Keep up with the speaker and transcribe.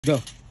Go.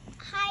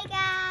 Hi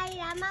guys,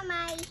 I'm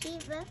Amari here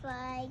before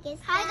I get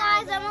started.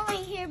 Hi guys, I'm over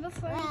here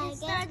before I get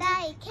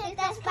started. Kick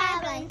that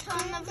Bible and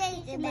turn the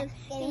Facebook.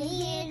 Can you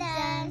hear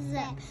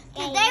them?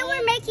 Today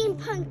we're making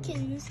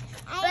pumpkins,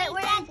 but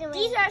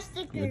these are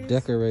stickers. You're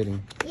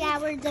decorating. Yeah,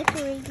 we're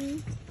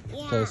decorating.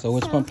 Yeah. Okay, so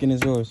which pumpkin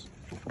is yours?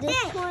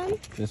 This one.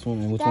 This one,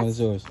 and which one is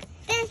yours?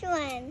 This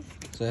one.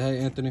 Say hey,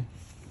 Anthony.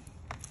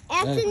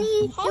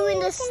 Anthony's doing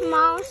the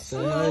small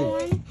Hey.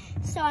 one,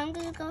 so I'm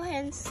gonna go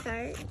ahead and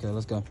start. Okay,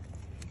 let's go.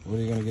 What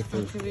are you gonna get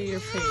first? Give me your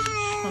page.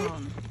 Hold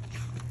on.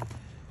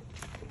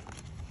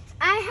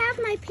 I have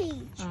my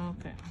page. Oh,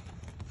 okay.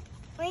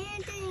 We're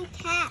doing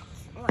cats.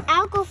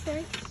 I'll go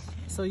first.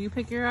 So you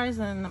pick your eyes,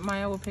 and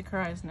Maya will pick her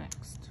eyes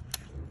next.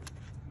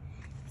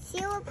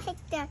 She will pick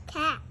the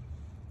cat.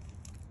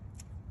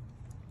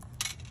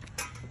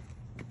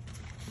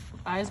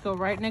 Eyes go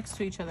right next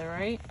to each other,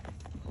 right?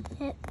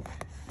 Yep.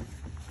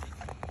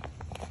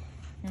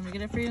 You want me to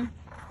get it for you?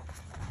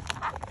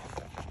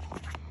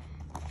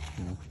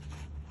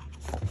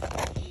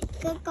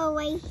 Go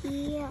right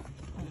here.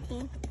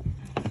 Okay.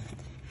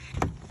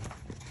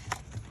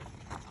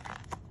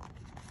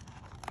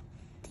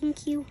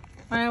 Thank you.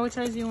 Maya, which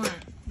eyes do you want?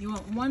 You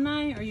want one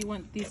eye, or you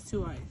want these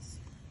two eyes?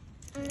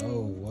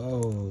 Oh,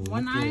 whoa.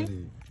 One look eye? at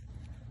it.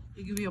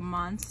 You give you a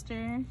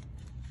monster,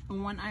 a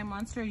one-eye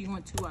monster, or you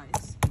want two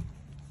eyes?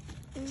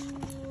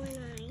 One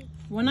eye.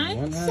 One eye?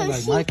 One eye, So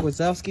like she- Mike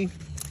Wazowski.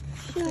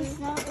 Choose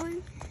that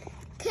one.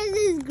 Cause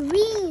it's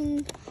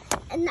green,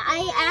 and I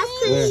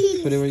asked her. Where?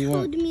 She Put it where you told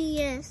want. me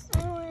yes.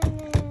 Okay,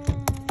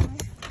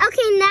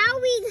 now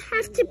we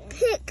have to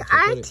pick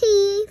our put it-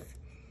 teeth.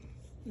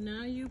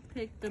 Now you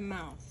pick the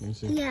mouth. Let me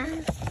see. Yeah.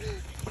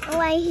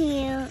 Right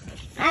here.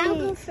 I'll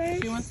go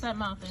first. She wants that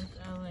mouth,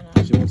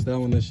 Elena. She wants that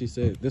one that she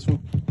said. This one?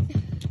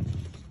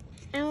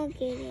 I will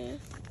get it.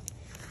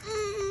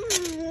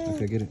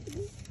 Okay, get it.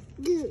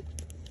 Good.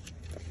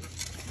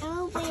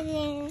 I'll put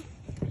it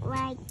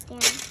right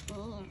down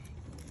here.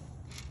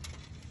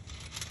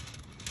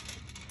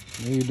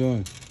 What are you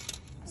doing?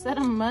 Is that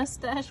a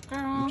mustache,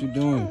 girl? What you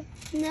doing?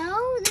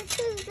 No, this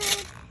is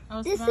the.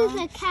 Oh, This small?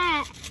 is a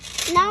cat.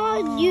 Now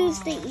I'll use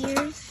the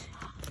ears.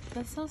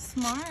 That's so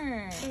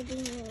smart.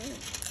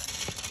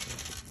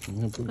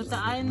 Put Put the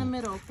eye in the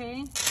middle,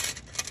 okay?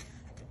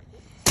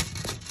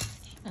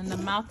 And the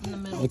mouth in the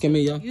middle. Look at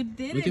me, y'all. You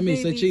did Look it, at me.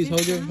 Say baby. cheese.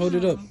 Good Hold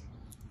it up. job.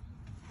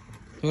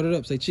 Hold it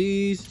up. Say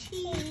cheese.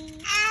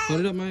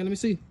 Hold it up, Maya. Let me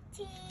see.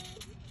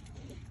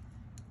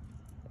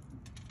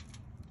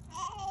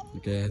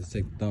 Okay, I have to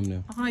take the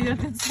thumbnail. Oh, you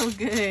did so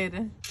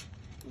good.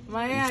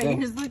 Maya, Stop.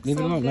 yours looks Leave it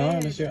so alone. good. No,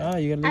 that's your eye.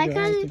 You gotta I leave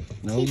your eye. gotta too.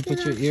 No, you take put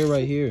it your off. ear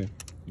right here.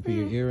 You put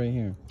your ear right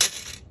here.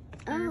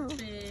 Oh.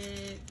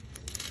 Perfect.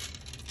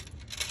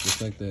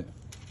 Just like that.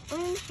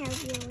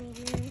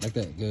 Like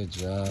that. Good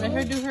job. Let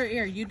her do her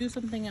ear. You do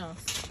something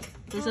else.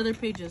 There's other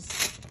pages.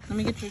 Let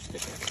me get your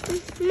sticker.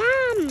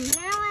 Mom.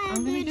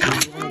 I'm gonna get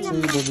One,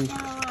 two, baby.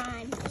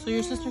 so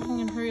your sister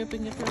can hurry up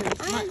and get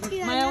hers. want to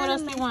do Maya, what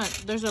else another do you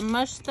want? There's a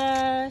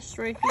mustache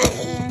right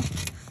here.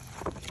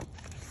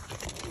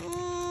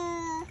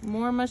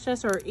 More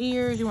mustache or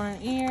ears? You want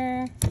an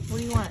ear? What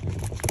do you want?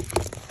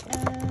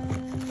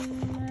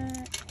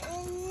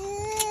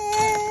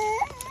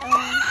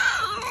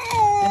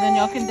 And then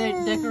y'all can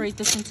decorate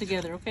this one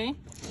together, okay?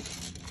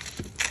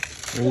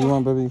 What do you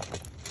want, baby?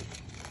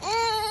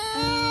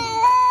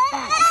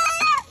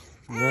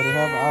 You already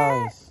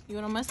have eyes. You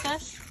want a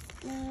mustache?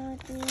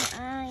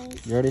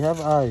 You already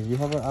have eyes. You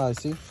have an eye,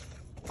 see?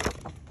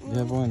 You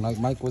have one, like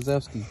Mike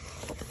Wazowski.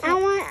 I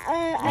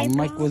want Like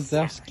Mike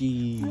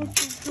Wazowski.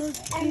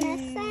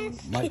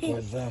 Mike Give your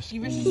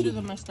Wazowski. sister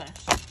the mustache.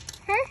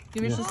 Her?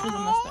 Give your Yeah. sister the But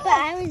mustache.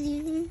 I was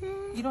using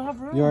her. You don't have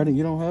room.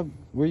 You don't have,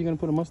 where are you going to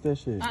put a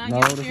mustache at? Uh-uh, No,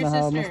 give it to that's your not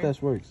how a sister.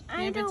 mustache works.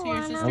 Give it to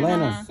your sister.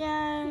 Elena.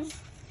 Mama.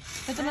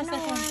 Put the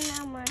mustache on. You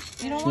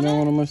don't You want don't it?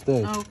 want a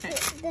mustache. Oh, okay.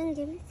 Then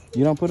give it.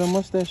 You don't put a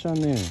mustache on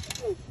there.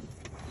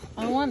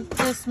 I want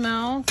this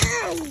mouth.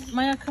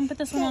 Maya, come put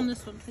this one on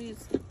this one,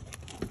 please.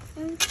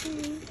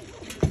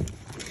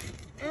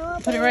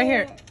 Put it right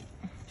here.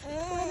 I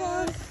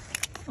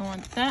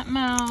want that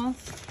mouth.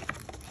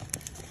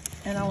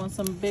 And I want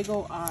some big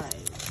old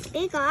eyes.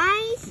 Big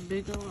eyes.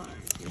 Big old eyes.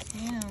 Yes,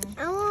 ma'am.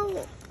 I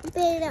will put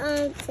it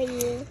on for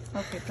you.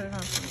 Okay, put it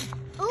on for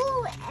me.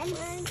 Oh, and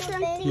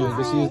something Here, let's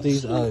use else.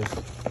 these eyes.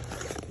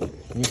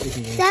 Let me see if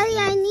you can- Daddy,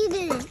 I need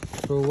it.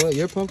 For what?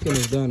 Your pumpkin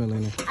is done,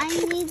 Elena. I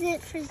need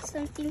it for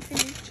something for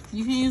you.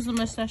 You can use the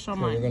mustache on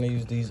Okay, we're mine. going to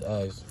use these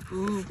eyes.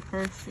 Ooh,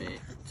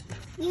 perfect.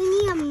 You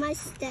need a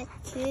mustache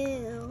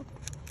too.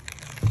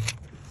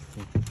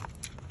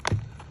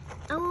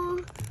 Oh,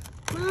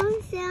 Mom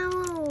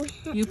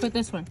said, You put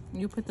this one.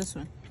 You put this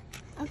one.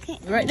 okay.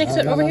 Right next to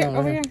it. No, Over no, here. no,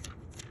 Over no. here.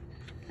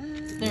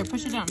 There,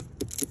 push it down.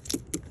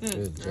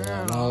 Good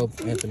job. girl. No,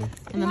 Anthony.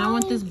 And then I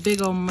want this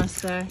big old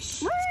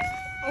mustache.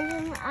 And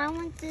then I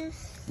want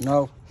this.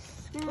 No.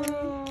 You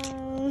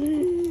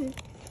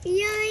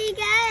already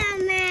got a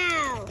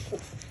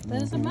mouth.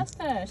 That is a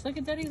mustache. Look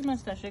at Daddy's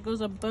mustache. It goes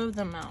above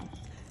the mouth.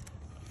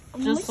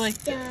 Just like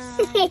this.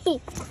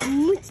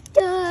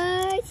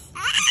 Mustache.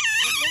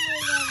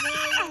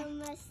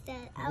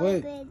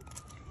 What?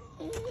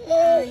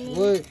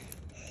 What?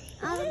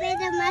 Open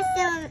the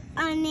mushroom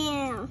on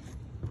now.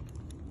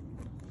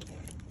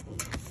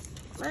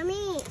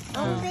 Mommy,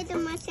 open the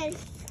mushroom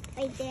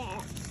right there.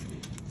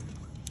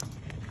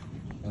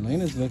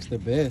 Elena's looks the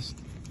best.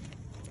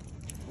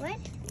 What?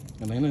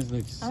 Elena's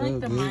looks so I like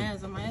the good.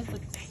 Maya's. The Maya's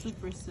look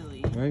super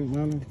silly. Right,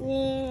 Mommy?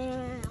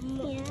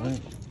 Yeah.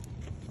 Right.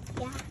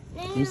 Yeah.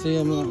 Let me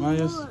see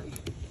Maya's.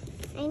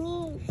 I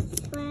need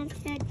one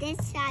for this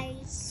size.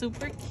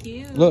 Super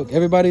cute. Look,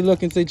 everybody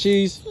look and say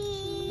cheese.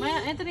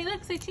 Maya, Anthony,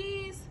 look, say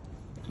cheese.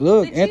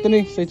 Look, Say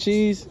Anthony, cheese. say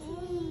cheese.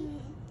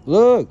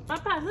 Look.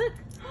 Papa, look.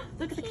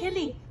 Look at the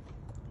candy.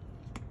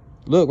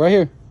 Look, right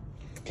here.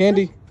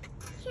 Candy.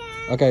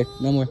 Okay,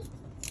 no more.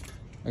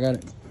 I got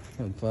it.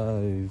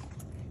 5.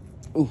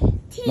 Ooh,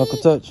 knuckle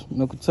touch,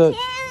 knuckle touch.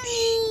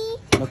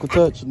 Knuckle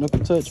touch, knuckle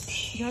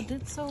touch. Y'all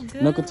did so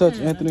good. Knuckle touch,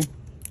 Anthony.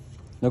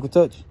 Knuckle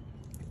touch.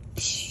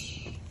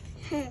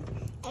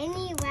 I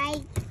need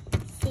white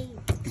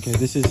seeds. Okay,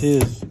 this is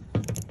his.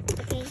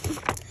 Okay.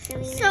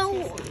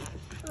 So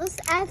let's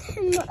add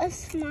him a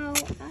small.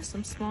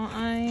 Some small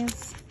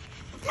eyes.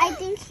 I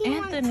think he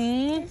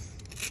Anthony. wants.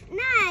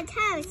 Nah,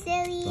 how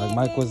silly. Like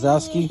Mike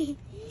Wazowski.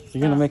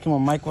 You're gonna make him a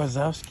Mike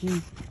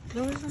Wazowski?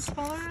 There was some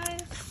smaller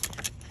eyes.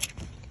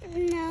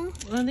 No.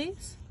 One of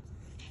these?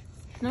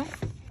 No?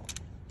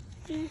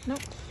 Nope.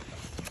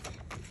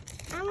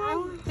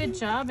 Good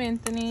job,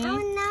 Anthony. I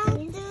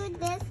want to do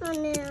this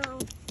one now.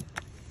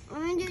 I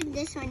want to do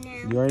this one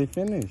now. You already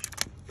finished.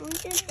 I want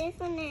to do this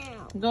one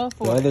now. Go The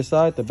for it. other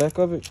side, the back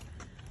of it.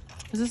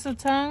 Is this a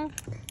tongue?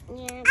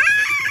 Yeah.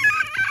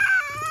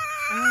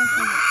 I want to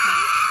see the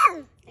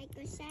tongue. Like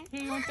what's that?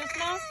 Here, you want this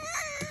now?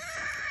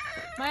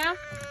 Maya?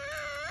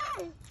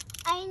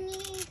 I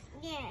need,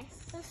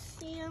 yes. Let's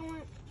see, I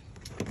want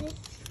this,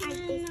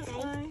 this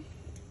guy.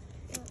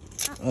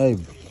 Hey,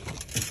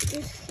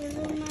 This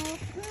little mouth.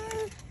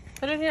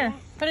 Put it here.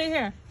 Put it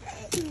here.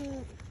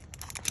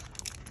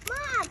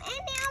 Mom, and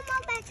now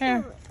I'm back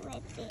Here. to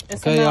with it.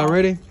 It's okay, a y'all mouth.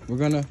 ready? We're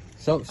gonna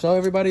show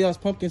everybody else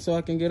pumpkin so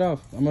I can get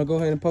off. I'm gonna go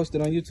ahead and post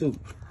it on YouTube.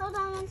 Hold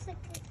on 1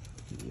 second.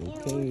 Yeah, 1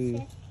 Okay.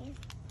 second.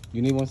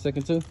 You need 1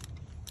 second too?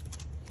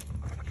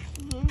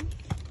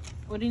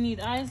 What do you need?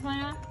 Eyes,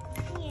 Maya?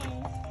 Yes.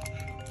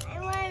 I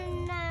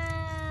want,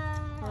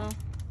 Oh,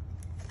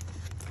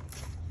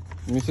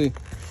 Let me see.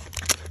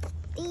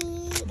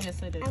 the,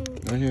 yes, I did.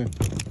 Right here.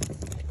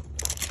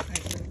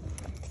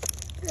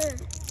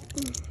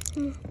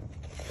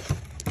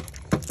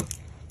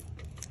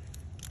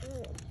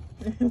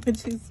 What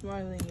you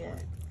smiling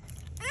at?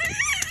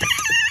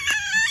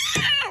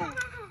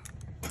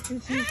 What you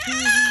smiling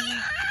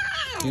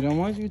at? He don't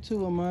want you to,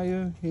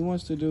 Amaya. He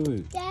wants to do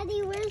it.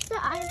 Daddy, where's the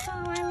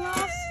eyeball? I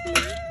lost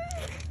it.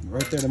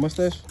 Right there, the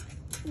mustache?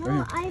 No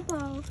Right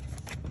eyeball.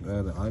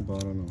 The eyeball, I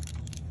don't know.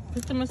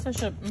 Pick the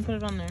mustache up and put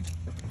it on there.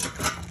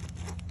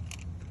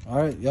 All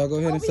right, y'all go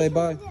ahead and say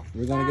bye.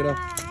 We're gonna get off.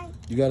 Bye.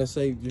 You gotta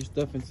say your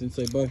stuff and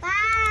say bye.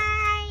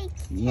 Bye.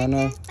 No,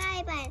 no.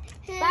 Bye bye.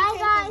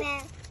 Bye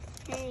guys.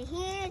 And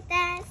hear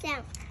that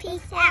sound.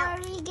 Peace out.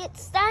 Before we get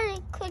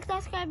started, click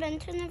that subscribe button,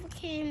 turn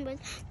notification bells,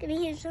 give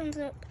me a thumbs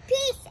up.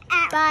 Peace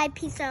out. Bye.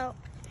 Peace out.